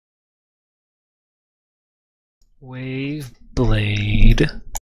Wave blade.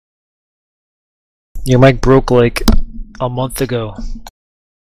 Your mic broke like a month ago.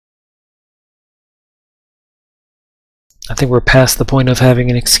 I think we're past the point of having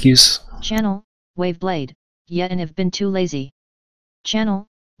an excuse. Channel, Wave Blade, yet and have been too lazy. Channel,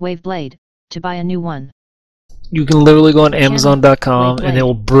 Wave Blade, to buy a new one. You can literally go on Amazon.com and it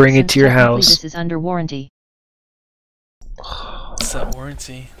will bring it to your house. This is under warranty. What's that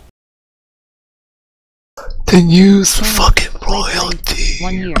warranty? Then use Channel, fucking Wave royalty. Blade,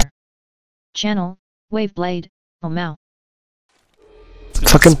 1 year. Channel, Wave Blade, oh mau.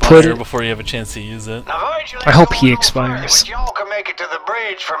 Fucking put it before you have a chance to use it. I hope he expires. Y'all can make it to the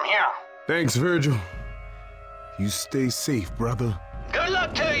bridge from here. Thanks, Virgil. You stay safe, brother. Good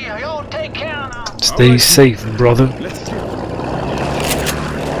luck to you. Y'all take care now. Stay safe, brother.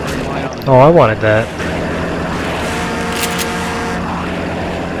 Oh, I wanted that.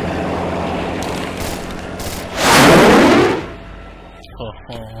 Oh,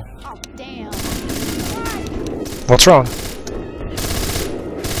 Damn. What's wrong?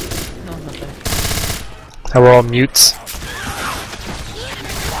 no, nothing. How we're all mutes?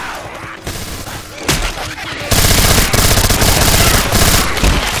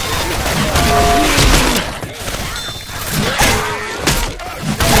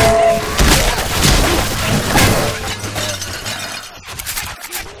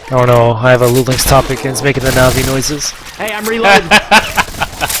 Oh no, I have a Luling's topic and it's making the Navi noises. Hey, I'm reloading. Are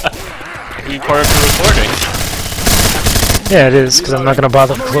you part of the recording? Yeah, it is, because I'm not going to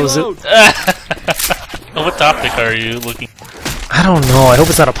bother to close it. What topic are you looking? I don't know, I hope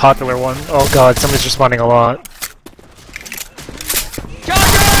it's not a popular one. Oh god, somebody's responding a lot.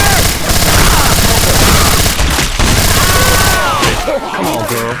 Come on,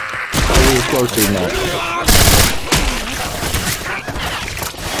 girl. I was close to enough.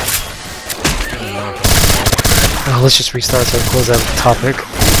 Oh, let's just restart so I can close that topic.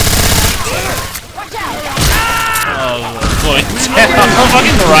 Oh, going down.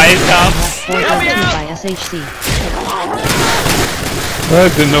 Fucking riot cops. By SHC.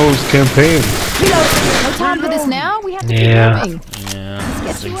 That the nose campaign. No time for this now. We have to Yeah. keep moving.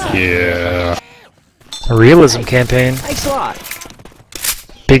 Yeah. Yeah. A realism campaign. Thanks a lot.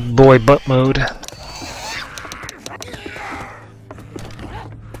 Big boy butt mode.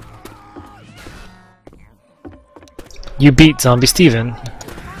 You beat Zombie Steven.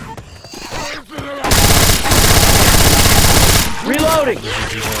 Reloading.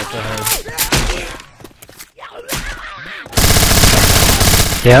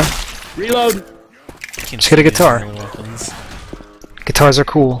 Yeah? Reload. Just get a guitar. Guitars are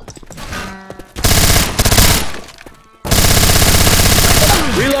cool.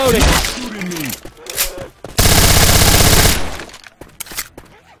 Reloading.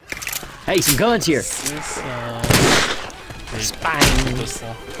 Hey, some guns here. Spine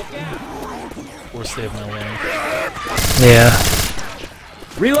pistol. Or save my life. Yeah.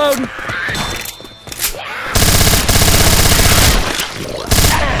 Reloading.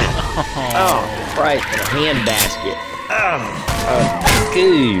 Oh, right, in a hand basket. Oh,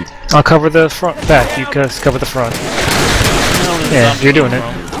 good. I'll cover the front, back. You guys cover the front. Yeah, you're doing it.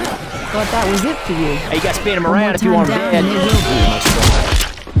 Thought that was it for you. Hey, you got to spin him One around more if you want him time dead. down,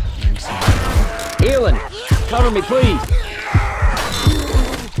 and it Healing. Cover me, please.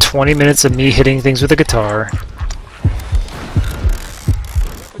 20 minutes of me hitting things with a guitar.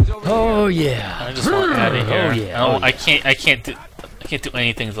 Oh yeah. I just want out of here. Oh, yeah. I can't do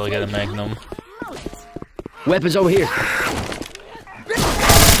anything until I get a magnum. Weapons over here.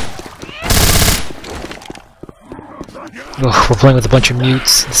 Oh, we're playing with a bunch of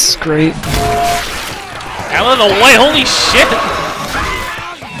mutes. This is great. Out of the way! Holy shit!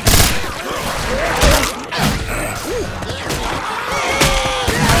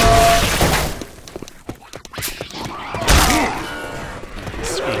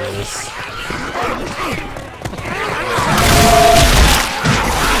 Screw this.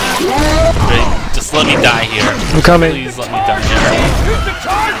 Great. Just let me die here. I'm coming. Please let me die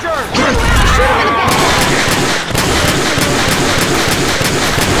here.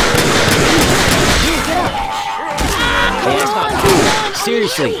 Hey, that's not cool.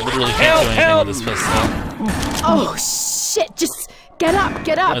 Seriously. Literally can't do anything with this pistol. Oh shit! Just get up,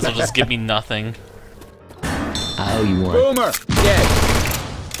 get up. Might as well just give me nothing. I owe you one. Boomer. Dead.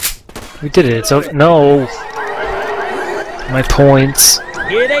 We did it. So no. My points.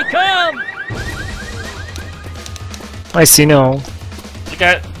 Here they come. I see no. I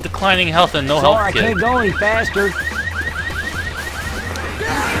got declining health and no Sorry, health I kit. can't go any faster.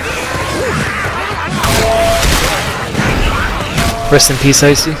 Rest in peace,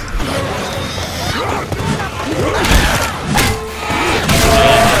 Icy.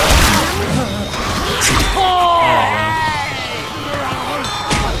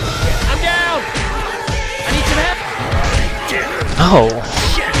 No!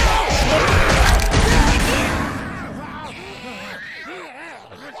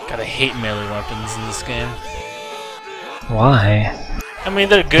 Gotta hate melee weapons in this game. Why? I mean,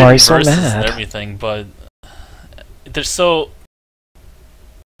 they're good Why are in you so versus mad? and everything, but they're so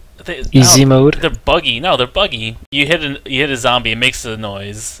Easy mode? They're buggy. No, they're buggy. You hit a zombie, it makes a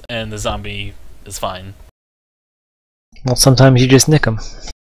noise, and the zombie is fine. Well, sometimes you just nick them.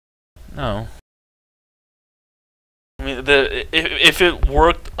 No. I mean, if it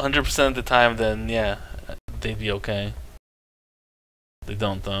worked 100% of the time, then yeah, they'd be okay. They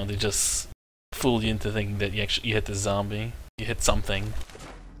don't though. They just fool you into thinking that you hit the zombie. You hit something.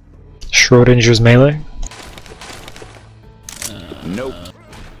 Schrodinger's melee? Nope.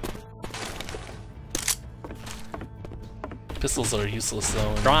 Pistols are useless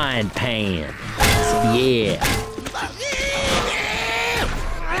though. Frying pan. Yeah.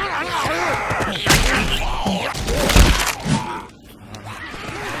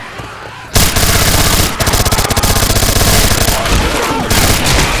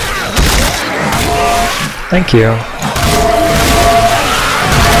 Thank you.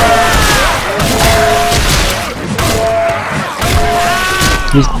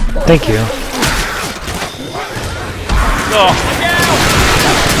 Thank you. Oh.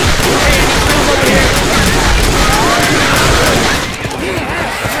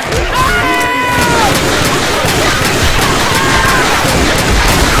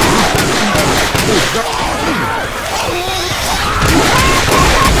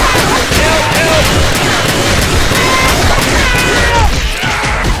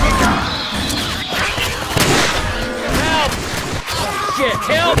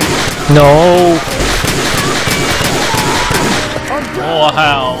 No!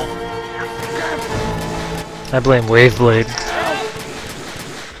 Wow. I blame Waveblade.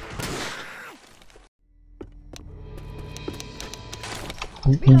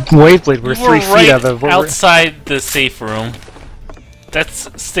 Waveblade, we're 3 feet right out of the outside the safe room. That's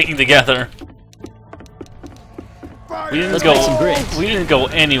sticking together. We didn't We didn't go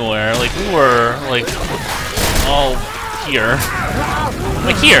anywhere. Like we were like all here.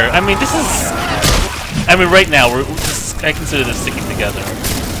 Like here. I mean, this is. I mean, right now we're just. I consider this sticking together.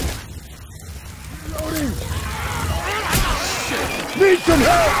 Need some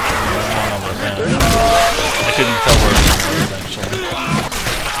help! I couldn't tell where it was actually.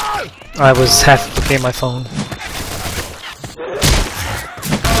 I was half looking my phone.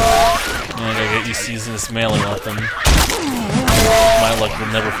 Yeah, I gotta get used to using this melee weapon. My luck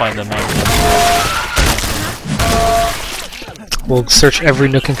will never find them out. We'll search every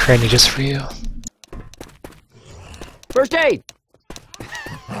nook and cranny just for you. First aid.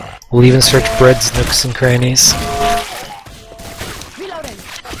 We'll even search Bread's nooks and crannies.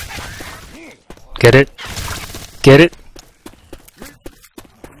 Get it? Get it?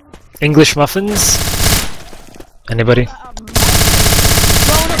 English muffins? Anybody?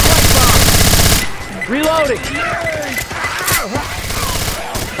 Reloading.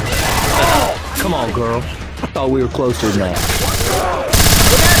 Come on, girl. I thought we were closer than that.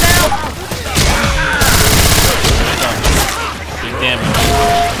 Big damage.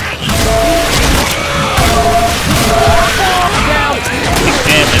 Big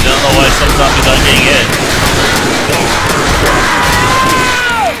damage. I don't know why some zombies aren't getting hit.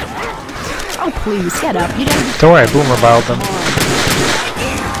 Oh, please, get up. You don't. Don't worry, Boomer bowled them.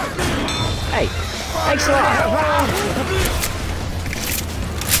 Hey, thanks a lot.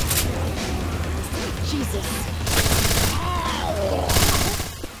 Jesus.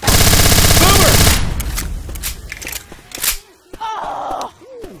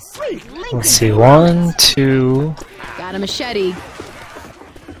 Let's see, 1, 2... Got a machete.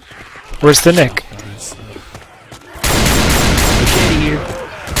 Where's the Nick? Machete here.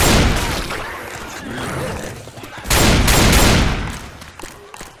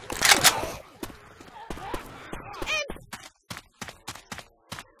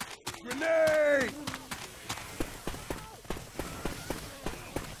 Grenade!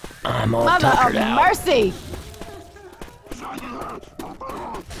 I'm all Mother of tuckered out. mercy!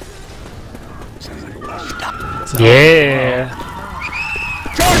 Yeah!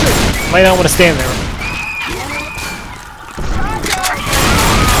 Might not want to stand there.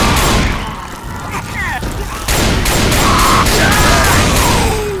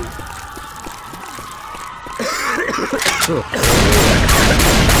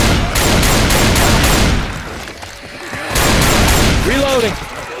 Reloading.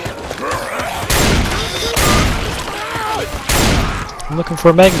 I'm looking for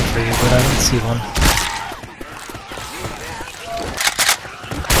a magnet for you, but I don't see one.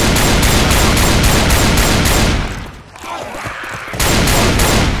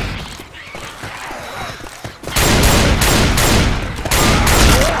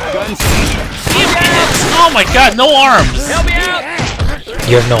 Oh my god, no arms! Help me out!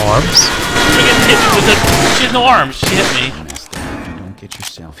 You have no arms? She hit me with a... She has no arms. She hit me. Don't get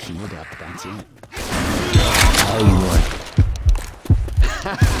yourself healed up, that's it.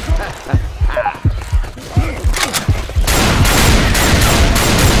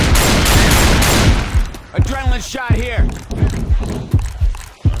 Adrenaline shot here.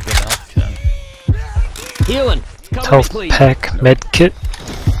 Healing. Cover me, Health please. pack, med kit.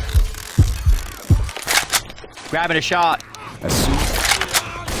 Grabbing a shot.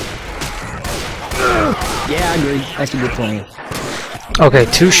 Yeah, I agree. That's a good plan. Okay,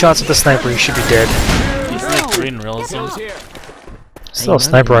 2 shots with the sniper, you should be dead. Isn't that green realism? Still a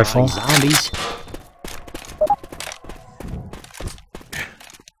sniper rifle. Zombies.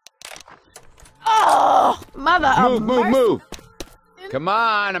 Oh, mother of Move, mercy. move. Come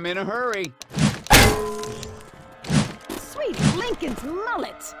on, I'm in a hurry. Sweet Lincoln's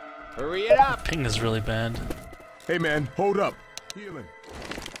mullet. Hurry it up. Ping is really bad. Hey man, hold up. Healing.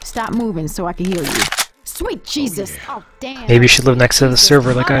 Stop moving so I can heal you. Sweet Jesus. Oh, damn. Maybe you should live next to the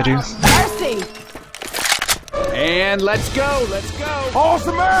server like I do. Mercy. And let's go, let's go. Hold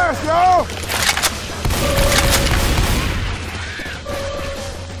some ass, yo!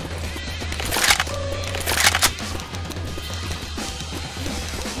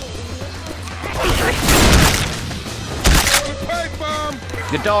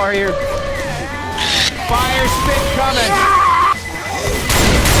 Guitar here. Fire spit coming.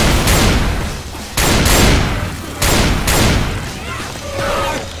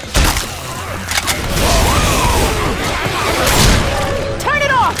 Turn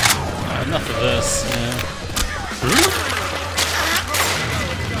it off. Enough of this.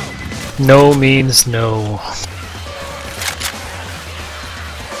 Yeah. No means no.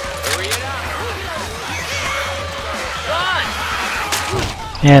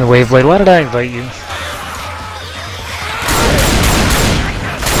 And Waveblade, why did I invite you?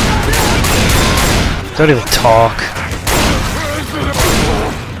 Don't even talk.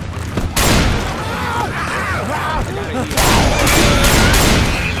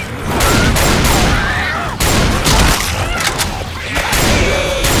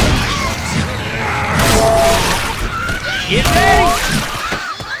 Get ready.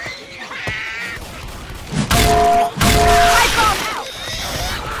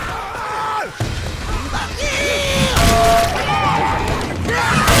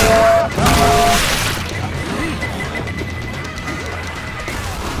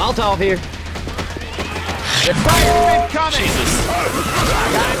 Molotov here. The fire spit coming. Jesus.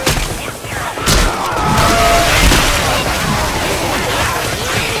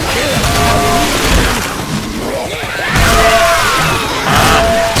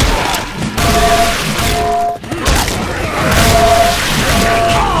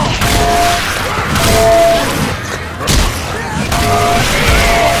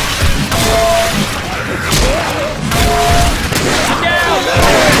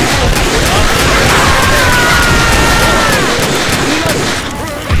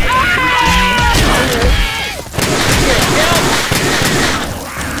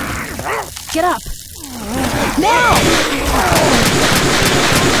 Get up. Now.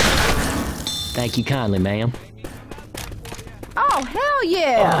 Thank you kindly, ma'am. Oh, hell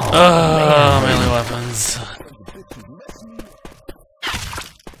yeah. Melee weapons.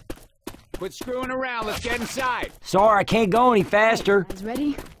 Quit screwing around. Let's get inside. Sorry, I can't go any faster. Guys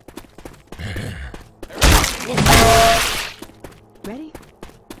ready? Ready?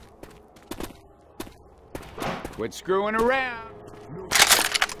 Quit screwing around.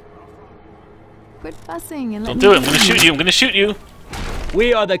 Quit fussing and let Don't me do it. I'm gonna shoot you. I'm gonna shoot you.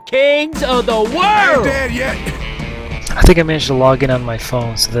 We are the kings of the Ain't world. dead yet. I think I managed to log in on my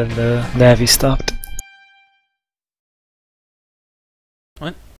phone, so then the Navi stopped.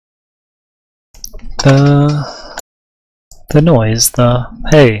 What? The noise,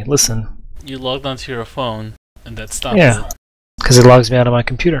 hey, listen. You logged onto your phone, and that stopped Yeah, it. because it logs me out of my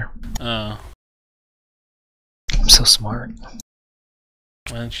computer. Oh. I'm so smart.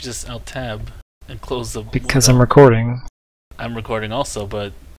 Why don't you just alt-tab and close the... Because I'm recording. I'm recording also,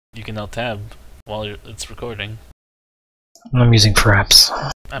 but you can alt-tab while it's recording. I'm using fraps.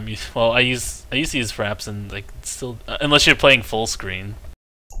 Well, I used to use fraps, and like still, unless you're playing full screen.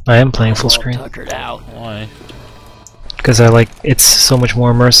 I am playing full screen. Tuckered out. Why? Because I like it's so much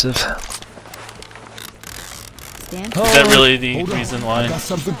more immersive. Stand. Is that really the reason I why? got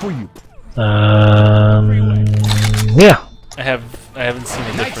something for you. Yeah. I haven't seen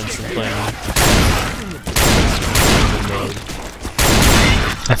a difference in playing.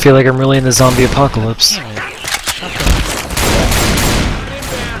 I feel like I'm really in the zombie apocalypse.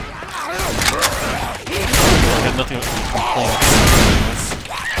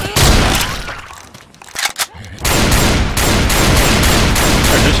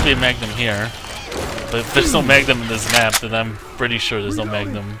 there should be a Magnum here. But if there's no Magnum in this map, then I'm pretty sure there's no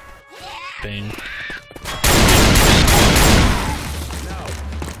Magnum thing.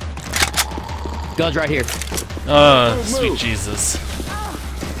 Guns right here. Sweet Jesus.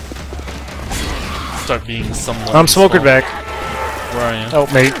 Start being someone. I'm smoking back. Where are you? Oh,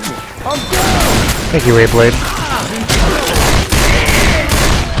 mate. Thank you, Wayblade.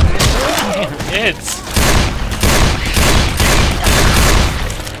 It's.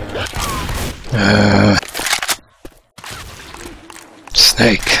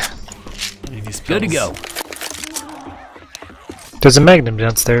 Snake. Good to go. There's a Magnum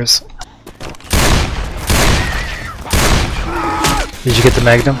downstairs. Did you get the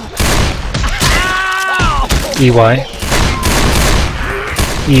Magnum? EY.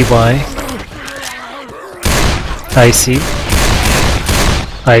 EY. I see.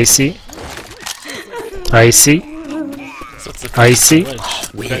 I see. I see. I see.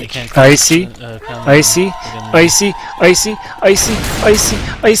 I see. I see. I see. I see. I see. I see.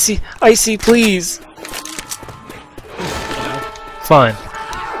 I see. I see. Please. Fine.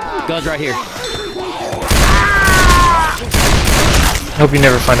 Guns right here. Hope you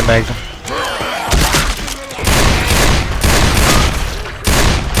never find a Magnum.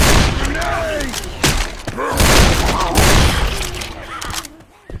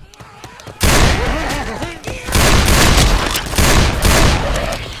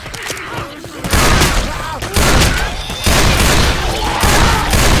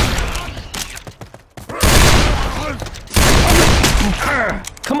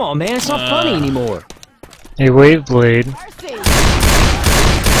 Come on, man, it's not funny anymore. A Waveblade.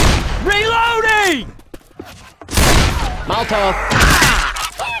 Reloading! Molotov.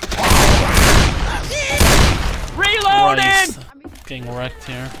 Reloading! Christ. Getting wrecked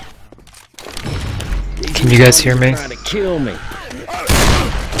here. Can you guys hear me? Trying to kill me.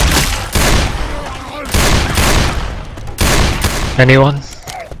 Anyone?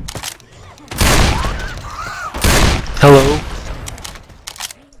 Hello?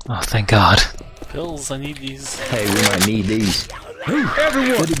 Oh, thank God. Pills, I need these. Hey, we might need these.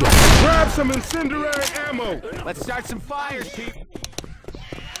 Everyone, grab some incendiary ammo. Let's start some fires, people.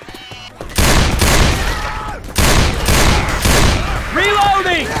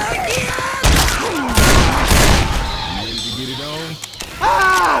 Reloading! Ready to get it on?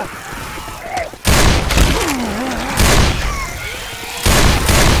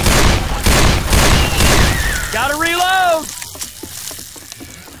 Gotta reload!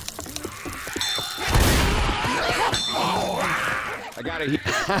 I gotta hit.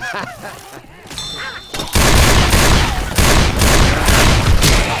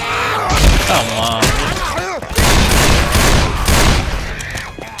 Come on.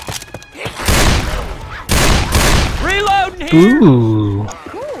 Reloading here! Ooh.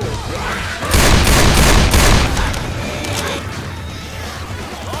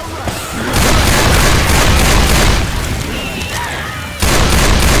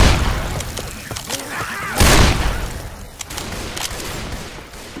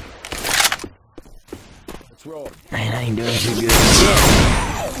 Man, I ain't doing too good.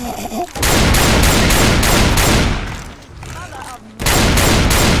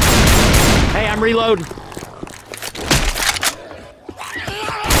 Hey, I'm reloading.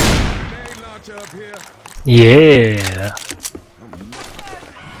 Yeah.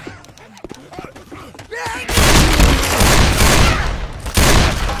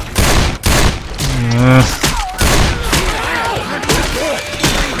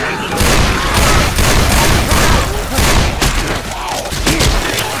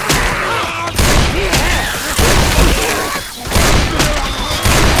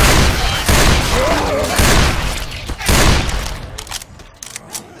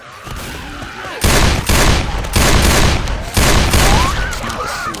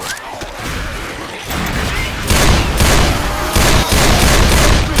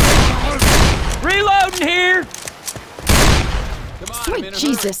 Sweet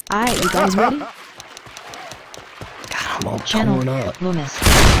Jesus. Alright, you guys ready? Channel, Loomis.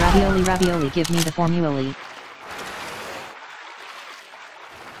 Ravioli, ravioli, give me the formula.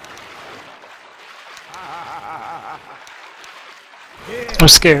 I'm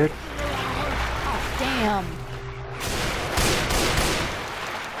scared. Damn.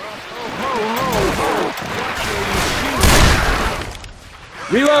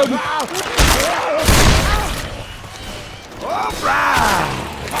 Reload!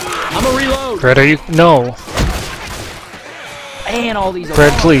 I'm a reload! Fred, are you? No. And all these.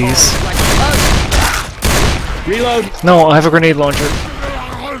 Fred, please. Reload! No, I have a grenade launcher.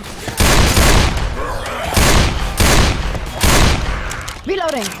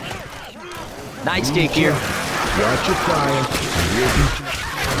 Reloading. Nightstick here. Watch your fire.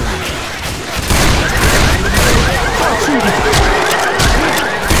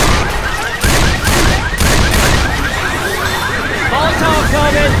 Molotov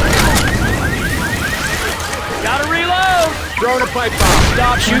coming! Gotta reload! Throwing a pipe bomb.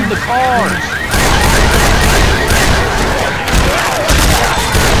 Stop shooting the cars!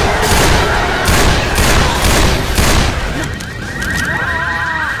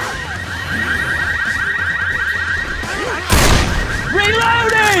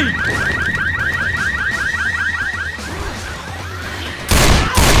 Reloading!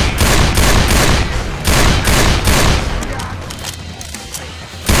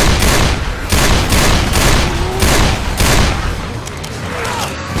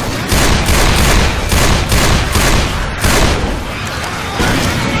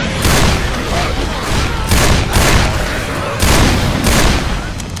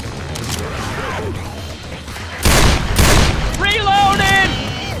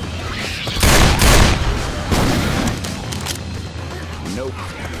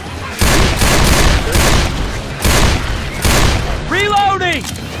 Reloading!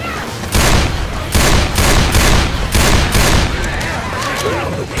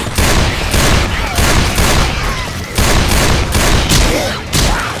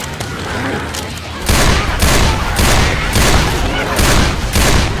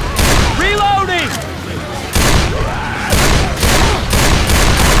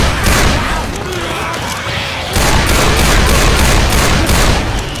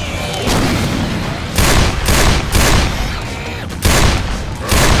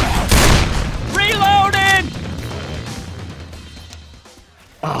 Reloading!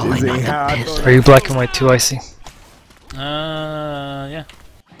 This ain't how I thought. Are you black and white too, Icy? Yeah.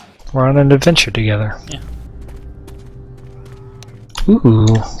 We're on an adventure together. Yeah. Ooh,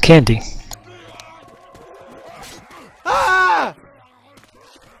 candy. Ah!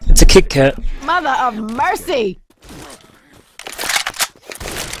 It's a Kit Kat. Mother of mercy!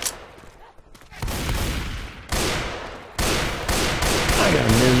 I got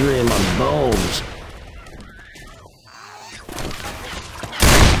misery in my bones.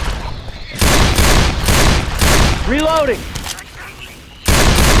 Reloading!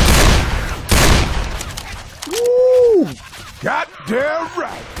 Woo! Goddamn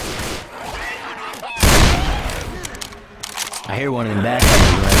right. I hear one in the back.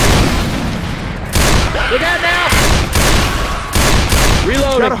 Look out now!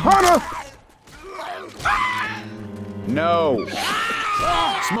 Reloading! Got a hunter. No.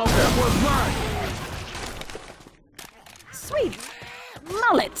 Smoke that was mine! Sweet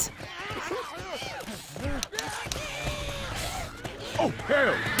mullet! Oh,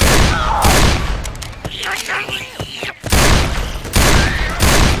 hell.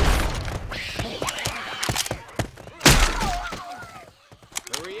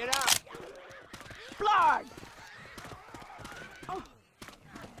 Hurry it up! Blood!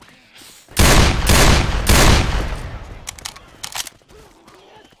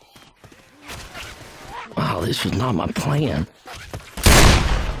 Wow, this was not my plan.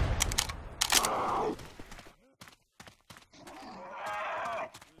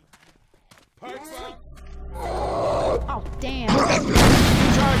 Oh, damn.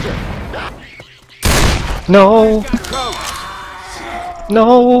 No!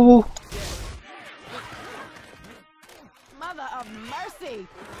 No! Mother of mercy!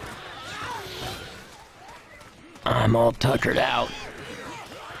 I'm all tuckered out.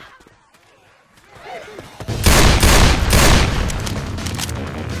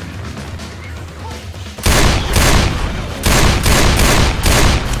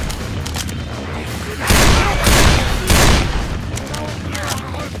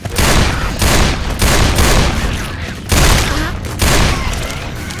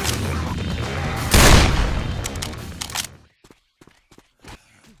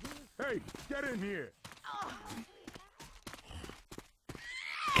 Hey, get in here.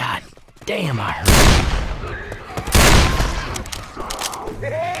 God damn, I hurt.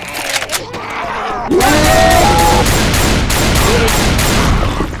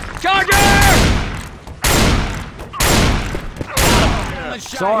 Charger!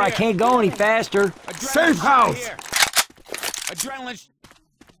 Sorry, I can't go any faster. Safe house. Adrenaline.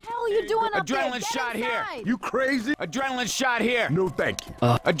 Hell you doing up there? Adrenaline Get shot here. inside. You crazy? Adrenaline shot here. No, thank you.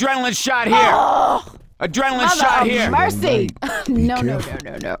 Adrenaline shot here. Adrenaline Mother shot of here. mercy! Be No, no, careful.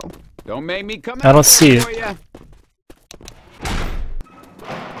 no, no, no. Don't make me come I out don't see for it. ya.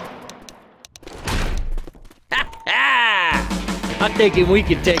 I'm thinking we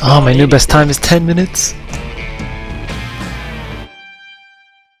could take Oh, my new best time is 10 minutes.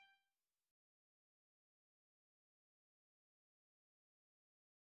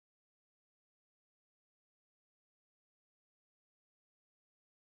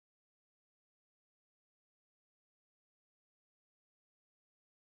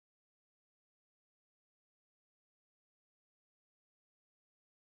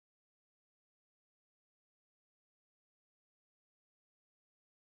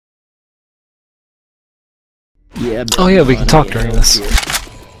 Yeah. Oh yeah, we can talk during this.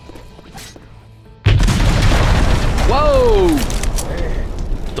 Whoa!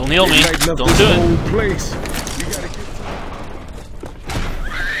 Don't kneel me. Don't do it. Place.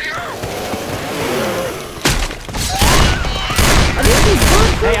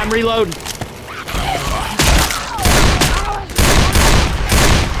 Hey, I'm reloading.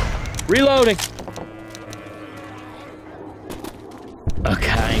 Reloading.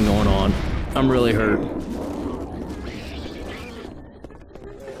 Okay, I ain't going on. I'm really hurt.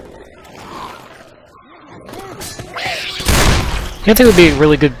 I think it would be a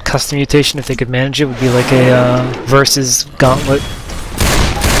really good custom mutation if they could manage it. Would be like a versus gauntlet.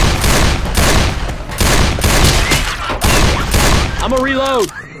 I'm a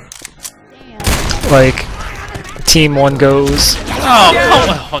reload. Like team 1 goes. Oh, come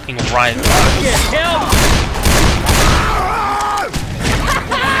on, fucking right.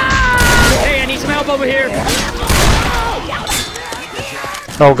 Hey, I need some help over here.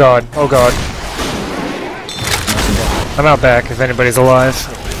 Oh god, oh god. I'm out back if anybody's alive.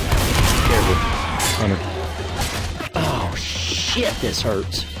 Oh shit, this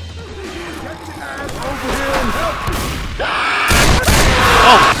hurts.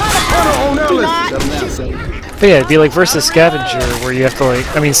 But yeah, it'd be like versus scavenger where you have to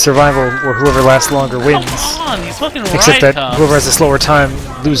like, I mean survival where whoever lasts longer wins. Oh, come on, these fucking riot Except that cops. whoever has a slower time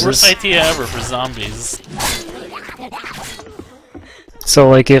loses. Worst idea ever for zombies. So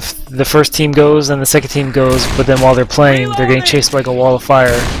like if the first team goes and the second team goes, but then while they're playing, they're getting chased by like a wall of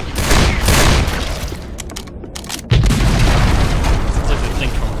fire. Sounds like a thing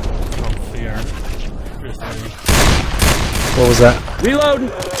from Fear. What was that? Reloading.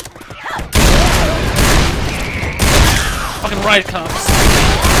 Fucking riot cops.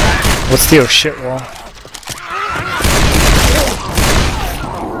 What's the oh shit wall?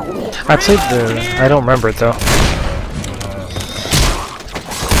 I played the... I don't remember it though.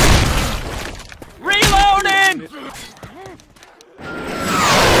 Reloading.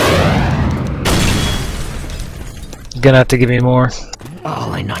 You're gonna have to give me more.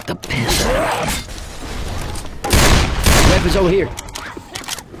 Oh, they knocked the piss out of me. Weapons over here.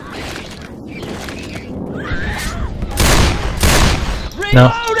 No.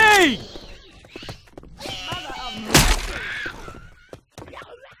 Reloading!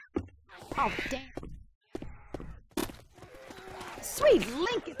 Oh, damn. Sweet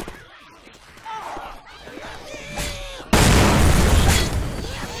Lincoln.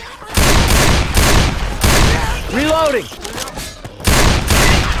 Reloading!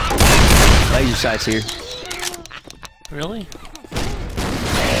 Laser sights here. Really?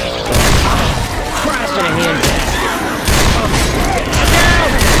 Christ in a hand.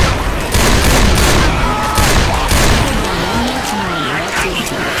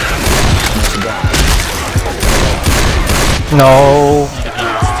 No.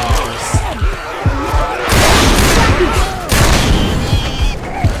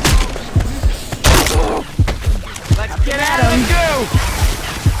 Let's get at him. Go!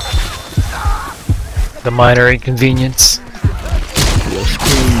 The minor inconvenience. You'll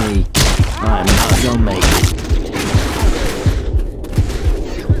screw me. I'm not gonna make it.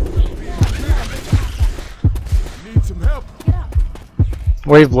 Need some help.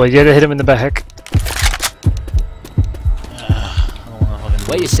 Waveblade, you gotta hit him in the back.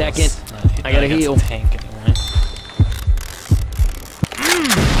 Wait a second. I gotta heal. Tank anyway.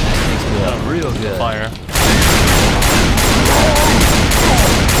 Oh, real good. Fire.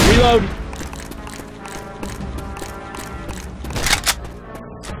 Reload.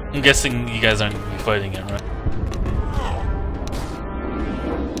 I'm guessing you guys aren't gonna be fighting it, right?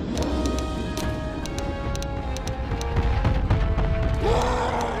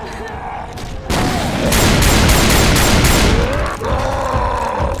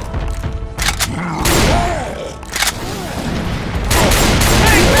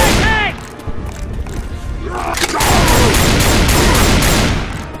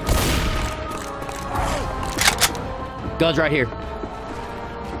 Guns right here.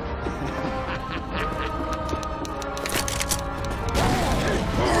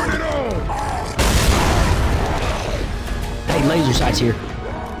 Hey, laser sights here.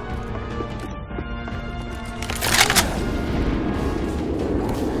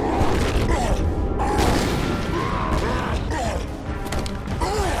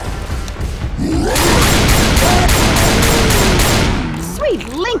 Sweet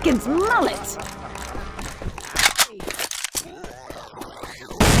Lincoln's mullet.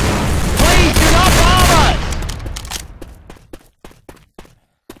 Please do not bomb us!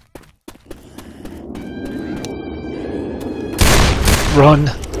 Run.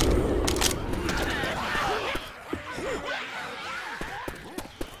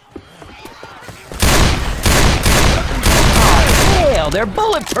 they're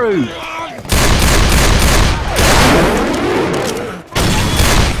bulletproof!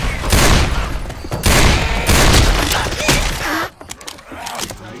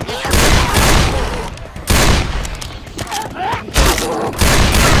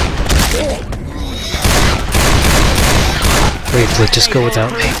 Wait, Blade, just go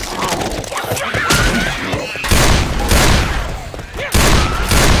without me.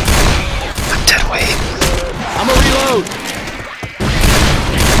 I'm dead weight. I'ma reload!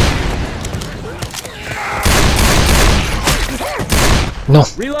 No,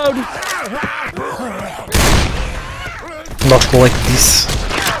 Reload! not like this.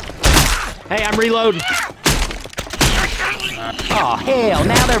 Hey, I'm reloading. Oh hell,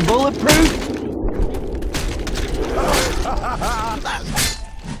 now they're bulletproof?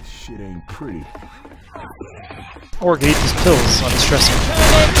 Shit ain't pretty. Or get these pills on his dresser.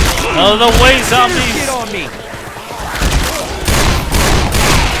 Out of the way, zombies! Get on me!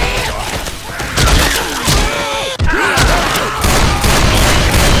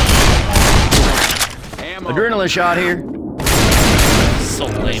 Adrenaline shot here. So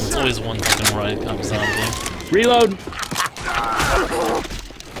lame. It's always one fucking riot comes zombie. Reload.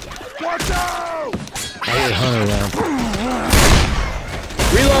 I hear Hunter around.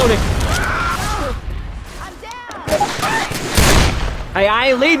 Reloading. Hey, I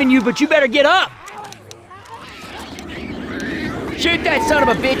ain't leaving you, but you better get up. Shoot that son of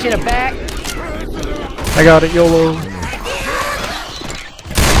a bitch in the back. I got it, YOLO.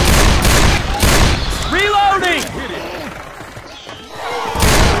 Reloading.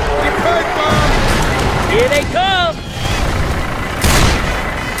 Here they come.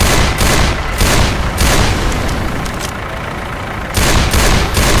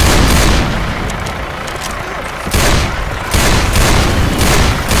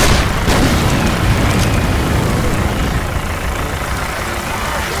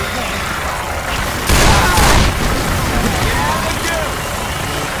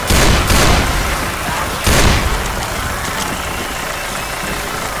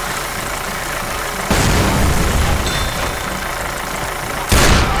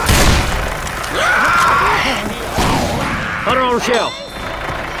 Hunter on shelf.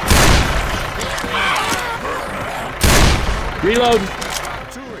 Reload.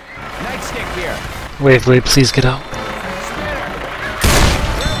 Nightstick here. Wave Blade, please get out.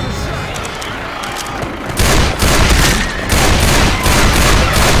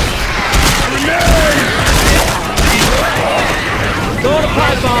 Throwing a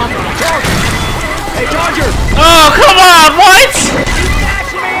pipe bomb. Charger. Hey, Charger. Oh, come on! What?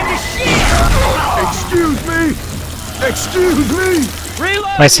 Excuse me! Excuse me!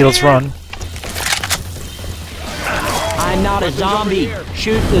 Reload. I see, let's run. I'm not a zombie.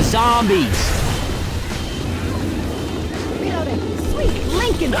 Shoot the zombies. Sweet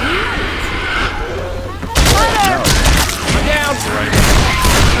Lincoln. I'm down.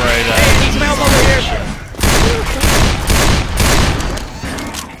 Right, Hey, need some help over here.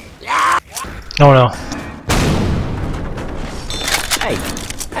 Oh no. Hey,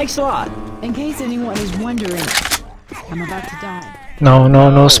 thanks a lot. In case anyone is wondering, I'm about to die. No, no,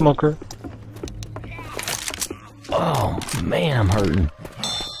 no, smoker. Oh, man, I'm hurting.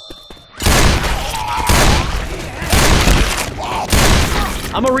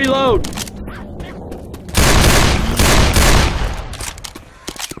 I'm a reload.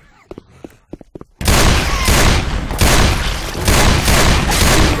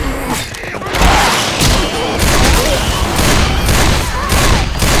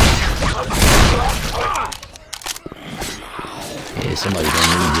 Yeah, somebody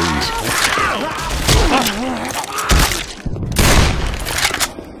gonna need these.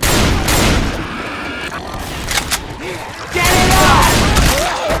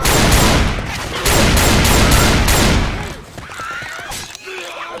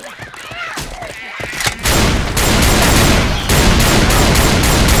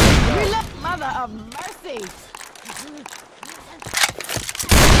 Mother of mercy.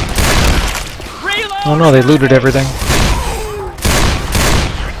 Oh no, they looted everything.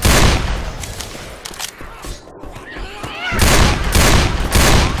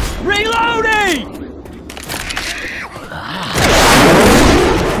 Reloading!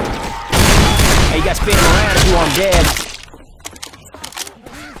 Hey, you got spinning around if you want dead.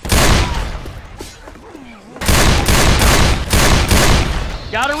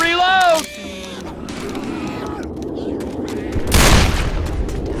 Gotta reload!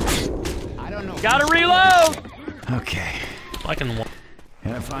 Gotta reload! Okay. I can.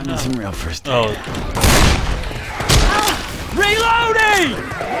 Gotta find me some real first aid. Oh, Reloading!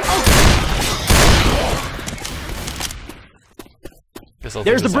 myself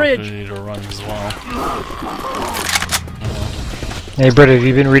There's the bridge. opportunity to run as well. Hey, Brett, have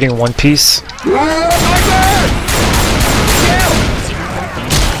you been reading One Piece? I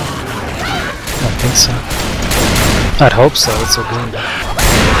don't think so. I'd hope so. It's so good.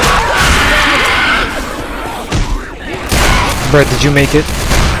 Brett, did you make it?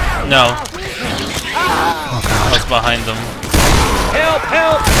 No. Oh I god. was behind them. Help!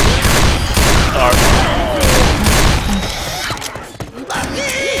 Help!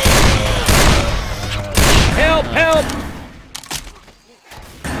 Help! Help!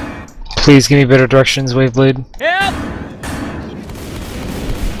 Please give me better directions, Waveblade. Help!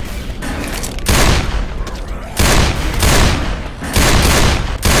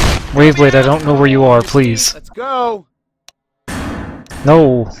 Waveblade, I don't know where you are, please. Let's go.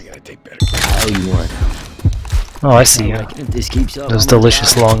 No. I gotta take better. How you want? Oh, I see you. If this keeps up, Those I'm gonna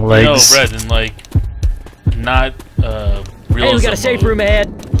delicious die. long No, legs. Red, and like, not, realism. Hey, we got a safe room ahead.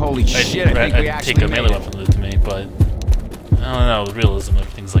 Holy shit, I think we I'd actually take a made melee it. weapon with me, but I don't know, with realism,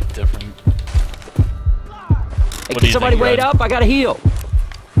 everything's like different. Hey, What do can you somebody think, wait Red? up? I gotta heal.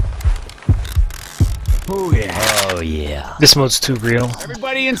 Oh yeah. Oh yeah. This mode's too real.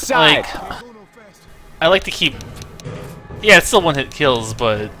 Everybody inside. Like, I like to keep. Yeah, it's still one-hit kills,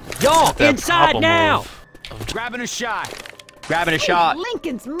 but Y'all, that inside problem now! Grabbing a shot. Grabbing a shot.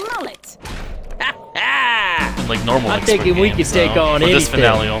 Lincoln's mullet. of, like normal. I'm expert thinking we games, could take though, on for this anything.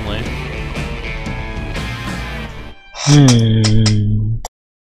 finale only.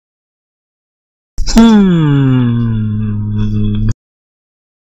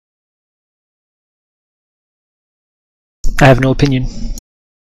 I have no opinion.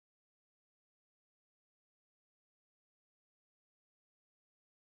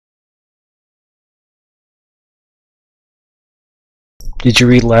 Did you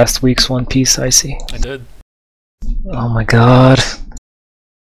read last week's One Piece, Icy? I did. Oh my god.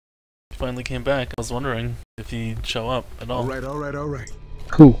 He finally came back. I was wondering if he'd show up at all. Alright.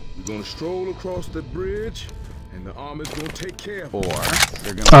 Who? We're gonna stroll across the bridge, and the army's gonna take care of it. Or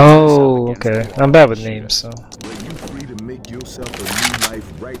they're gonna Oh, press up against okay. the I'm bad wall. with names, so. Well, you free to make yourself a new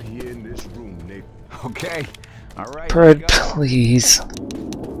life right here in this room, Nate. Okay. All right. Brett, let's go. please.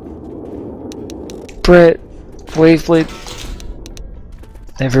 Brett, Waveblade.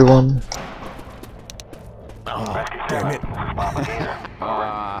 Everyone. Oh, damn it.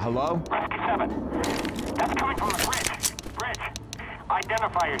 Hello? That's coming from the bridge. Bridge,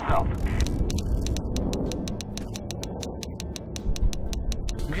 identify yourself.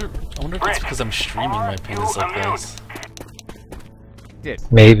 I wonder if it's because I'm streaming my pings like this.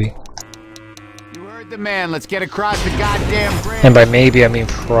 Maybe. You heard the man. Let's get across the goddamn bridge. And by maybe, I mean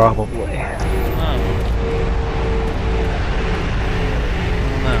probably.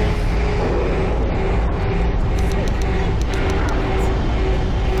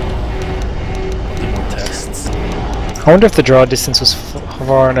 I wonder if the draw distance was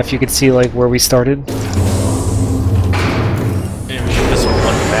far enough you could see like where we started. Maybe we should just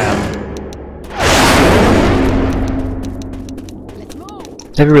one map.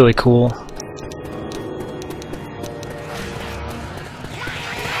 That'd be really cool.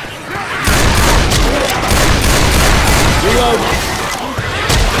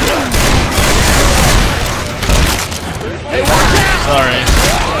 Sorry.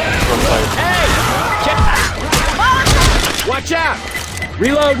 Watch out!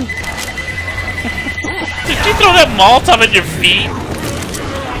 Reloading! Did you throw that Molotov at your feet?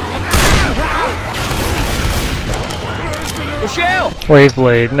 Michelle!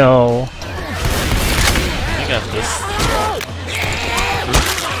 Waveblade, no. I got this.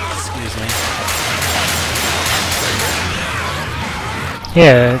 Excuse me.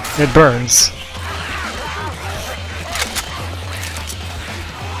 Yeah, it burns.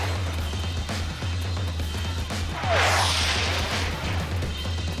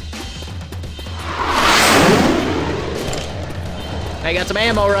 I got some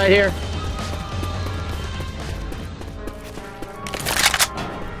ammo right here.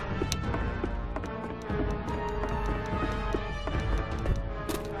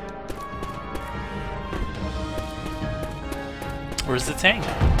 Where's the tank?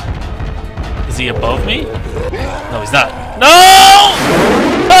 Is he above me? No, he's not. No!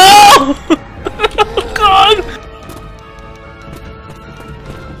 No! God!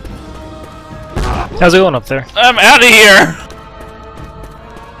 How's it going up there? I'm out of here!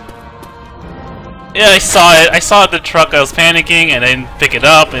 Yeah, I saw it. I saw the truck. I was panicking and I didn't pick it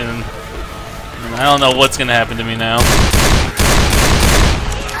up, and I don't know what's gonna happen to me now.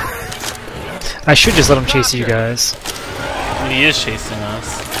 I should just let him chase you guys. I mean, he is chasing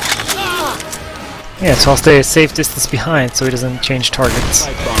us. Yeah, so I'll stay a safe distance behind so he doesn't change targets.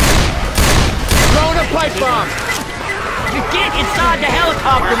 Pipe bomb. Throwing a pipe bomb! You get inside the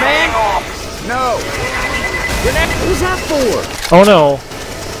helicopter, man! No! Who's that for? Oh no!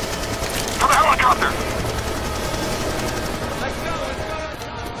 To the helicopter!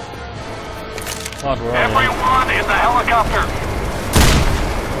 God, where are Everyone in the helicopter!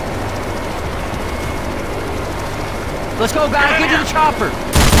 Let's go, guys, get to the chopper!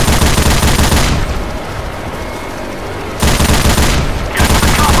 Get to the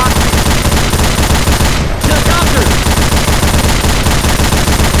chopper! To the chopper!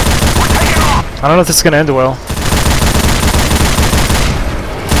 We're taking off! I don't know if this is gonna end well.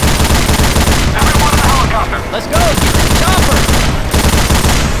 Everyone in the helicopter! Let's go, get to the chopper!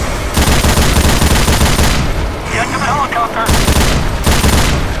 Get to the helicopter!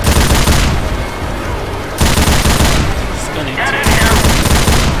 It's gonna Get in take. here!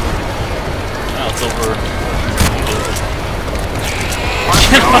 Now it's over.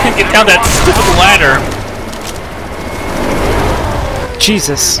 Can't fucking get down that stupid ladder.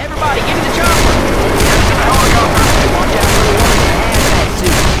 Jesus. Everybody, get to the chopper! Get to the helicopter! Watch out for the one in the hazmat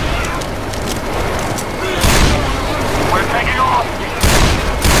suit. We're taking off!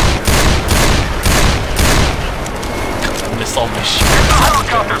 I missed all my shit. Get to the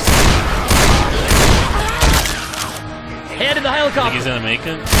helicopters! Head of the Think helicopter! he's gonna make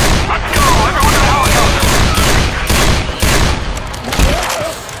it? Let's go! Everyone in the helicopter!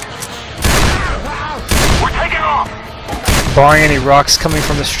 We're taking off! Barring any rocks coming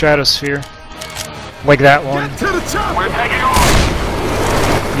from the stratosphere. Like that one. To the top! We're taking off!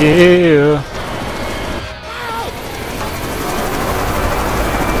 Yeah.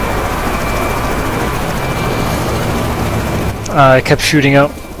 I kept shooting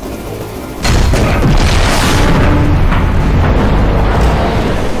up.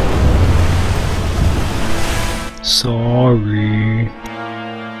 Sorry.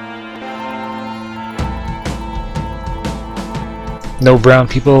 No brown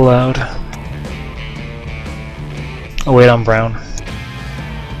people allowed. Oh wait, I'm brown.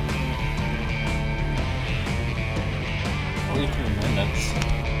 43 minutes.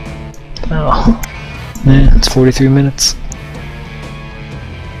 Oh. Yeah, it's 43 minutes.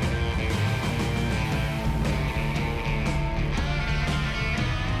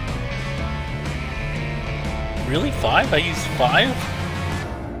 Really? 5? I used 5?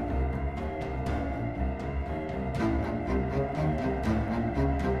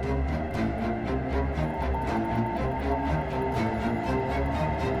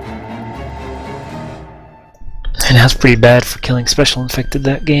 And that's pretty bad for killing special infected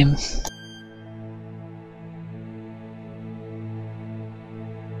that game.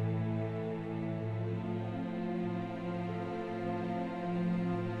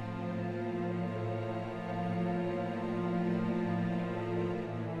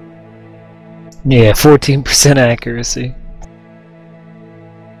 Yeah, 14% accuracy.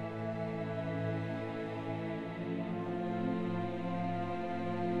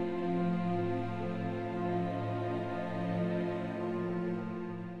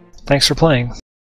 Thanks for playing.